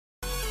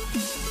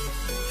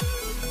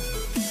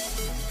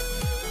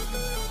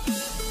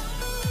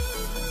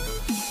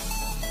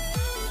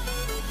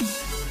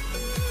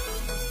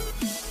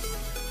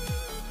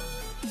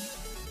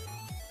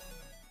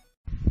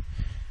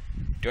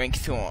Drink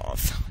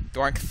souls.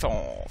 Dark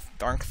souls.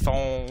 Dark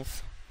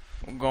souls.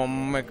 We're gonna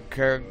make a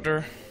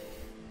character.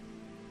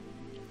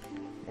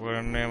 We're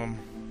gonna name him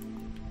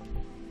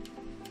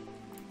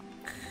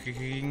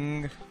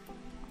King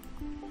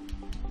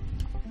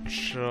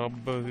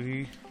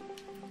Chubby.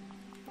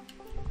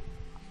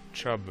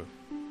 Chub.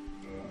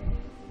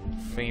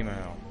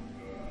 Female.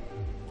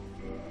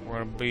 We're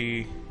gonna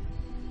be.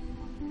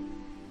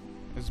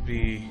 Let's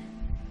be.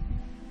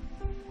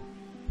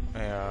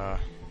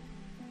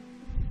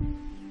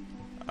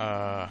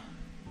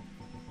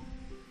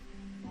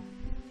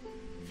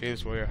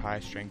 Fearless warrior,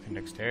 high strength and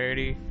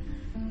dexterity.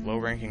 Low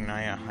ranking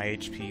Naya, high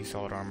HP,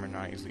 solid armor,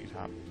 not easily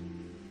top.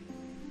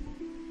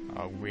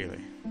 Oh, really?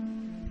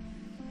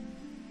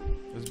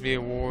 Let's be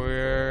a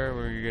warrior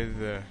where you get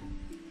the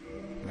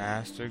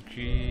master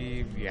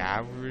key, the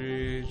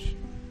average.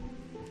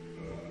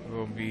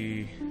 Will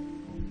be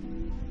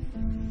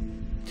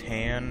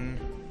 10.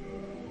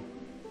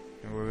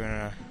 And we're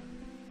gonna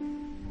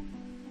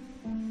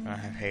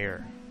have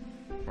hair.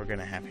 We're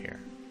gonna have hair.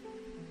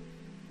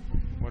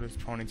 What does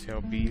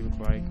ponytail B look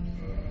like?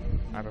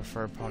 I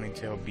prefer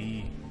ponytail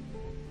B.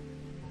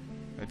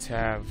 Let's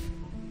have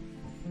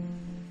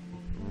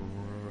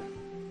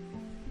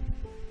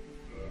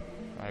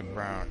light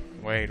brown.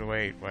 Wait.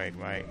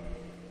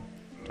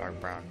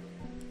 Dark brown.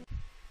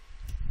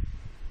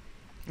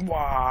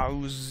 Wow,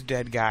 who's this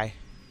dead guy?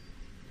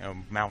 A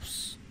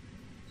mouse.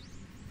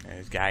 And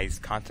this guy's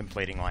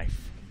contemplating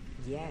life.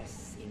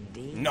 Yes,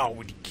 indeed.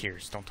 Nobody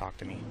cares. Don't talk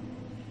to me.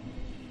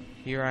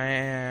 Here I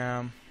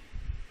am.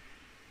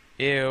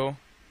 Ew.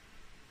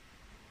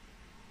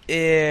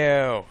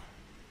 Ew.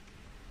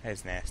 That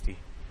is nasty.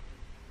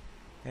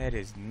 That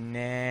is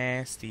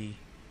nasty.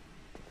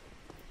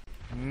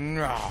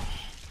 No.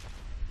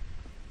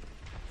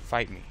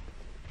 Fight me.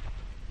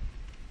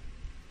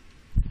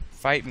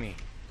 Fight me.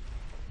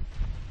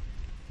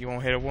 You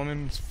won't hit a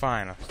woman? It's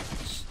fine. I'll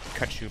just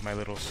cut you with my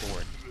little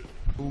sword.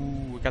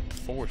 Ooh, I got the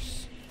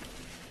force.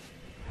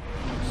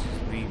 Let's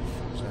just leave.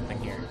 There's nothing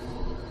here.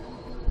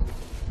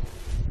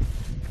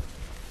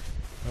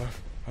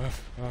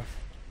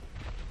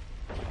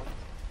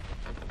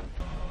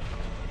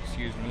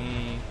 Excuse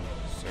me,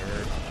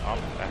 sir. Oh,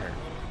 that hurt.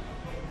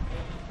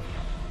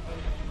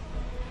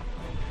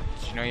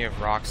 Did you know you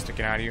have rocks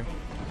sticking out of you?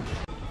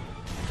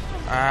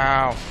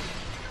 Ow!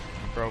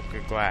 You broke a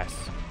glass.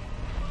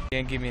 You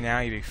can't get me now,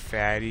 you big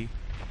fatty.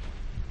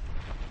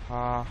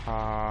 Ha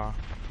ha.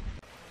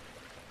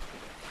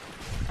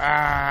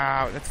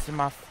 Ow! That's in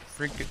my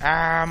freaking.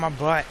 Ah, my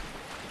butt!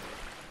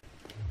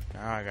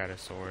 Now I got a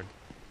sword.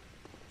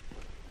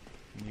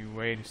 You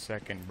wait a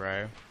second,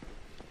 bro.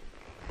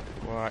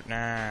 What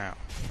now?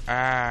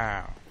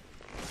 Ow.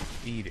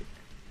 Eat it.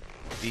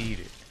 Eat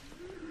it.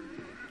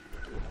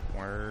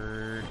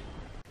 Word.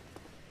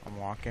 I'm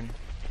walking.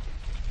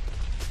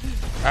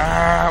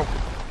 Ow!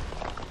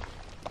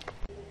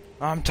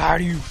 I'm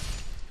tired of you.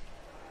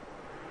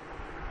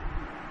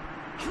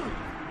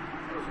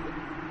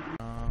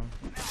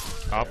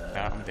 Oh,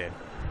 I'm dead.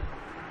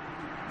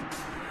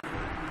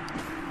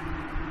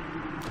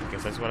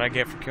 Guess that's what I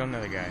get for killing the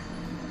other guy.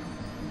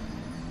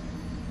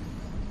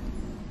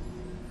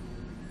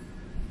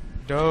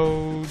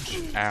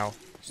 Doge. Ow.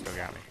 Still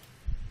got me.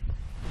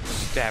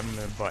 Stab him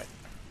in the butt.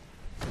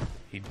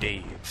 He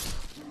dead.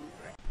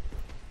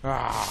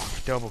 Ah,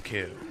 double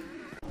kill.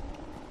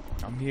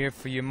 I'm here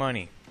for your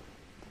money.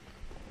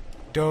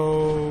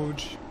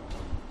 Doge.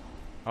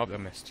 Oh, I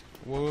missed.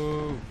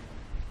 Whoa.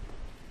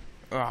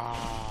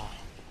 Ah.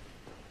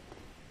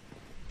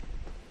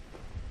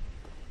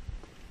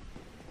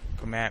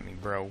 Come at me,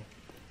 bro.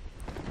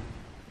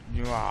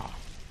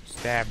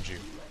 Stabbed you.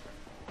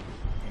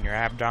 In your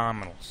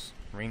abdominals.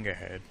 Ring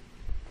ahead.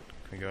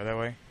 Can we go that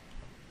way?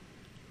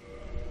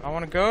 I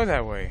want to go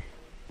that way.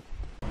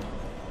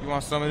 You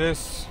want some of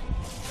this?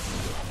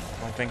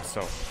 I don't think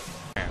so.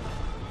 Man.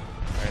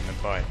 Right in the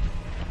butt.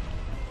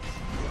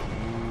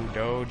 Ooh,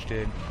 dodged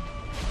it.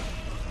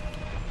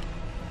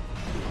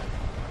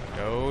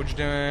 Dodged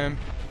him.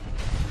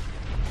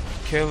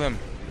 Kill him.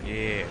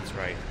 Yeah, that's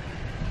right.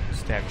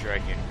 Stabbed you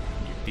right in your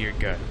beer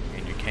gut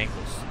and your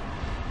cankles.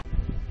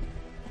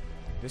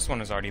 This one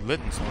is already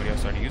lit and somebody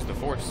else already used the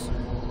force.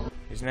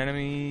 There's an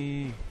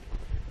enemy.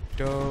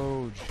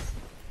 Doge.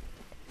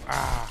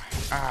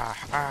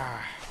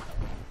 Ah.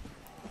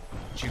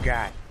 What you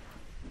got?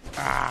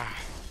 Ah.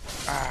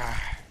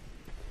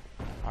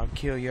 I'll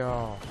kill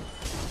y'all.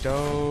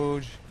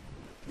 Doge.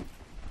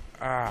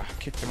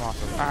 Kicked him off.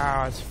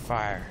 It's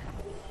fire.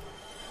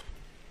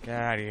 Get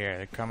out of here.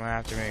 They're coming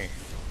after me.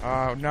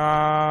 Oh,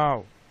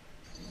 no.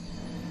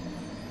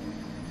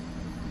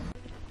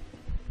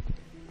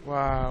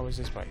 Wow, what's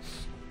this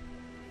place?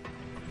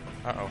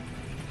 Uh-oh.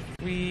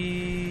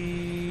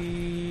 Whee!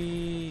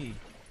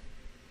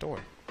 Door.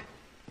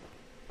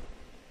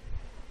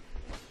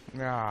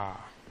 Nah.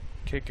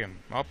 Kick him.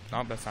 Oh,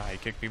 no, that's not how you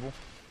kick people.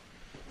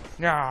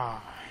 Nah.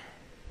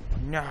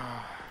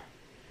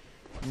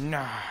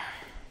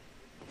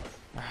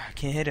 I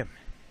can't hit him.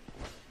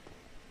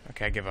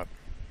 Okay, I give up.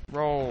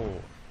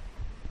 Roll.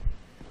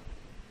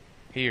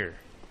 Here.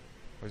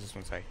 What does this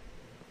one say?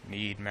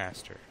 Need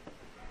master.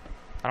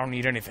 I don't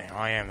need anything.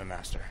 I am the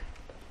master.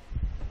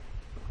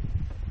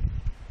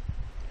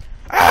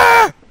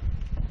 Ah!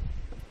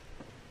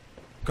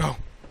 Go.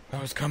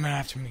 That was coming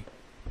after me.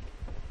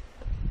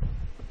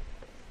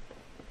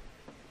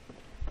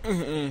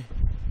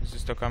 Is it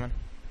still coming?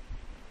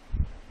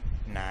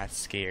 Nah, it's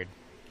scared.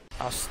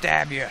 I'll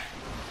stab you.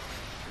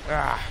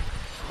 Ah.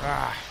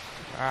 Ah.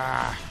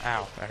 Ah.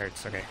 Ow. That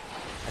hurts. Okay.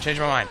 I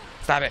changed my mind.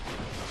 Stop it.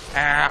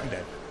 Ah, I'm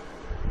dead.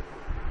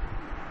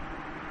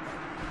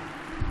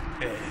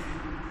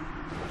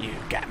 You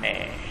got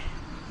me.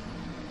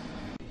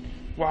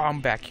 Wow, I'm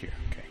back here.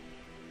 Okay.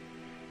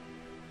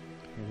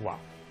 Wow.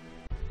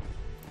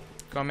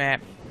 Come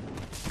at me.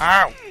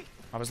 Ow!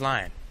 I was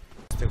lying.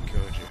 Still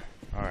killed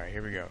you. Alright,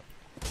 here we go.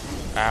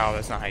 Ow,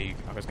 that's not how you...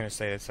 I was gonna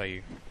say that's how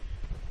you...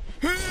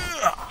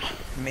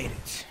 Made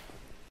it.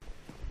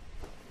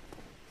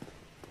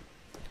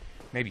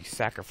 Maybe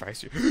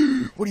sacrifice you.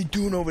 What are you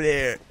doing over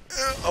there?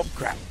 Oh,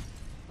 crap.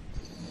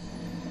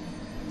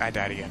 I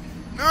died again.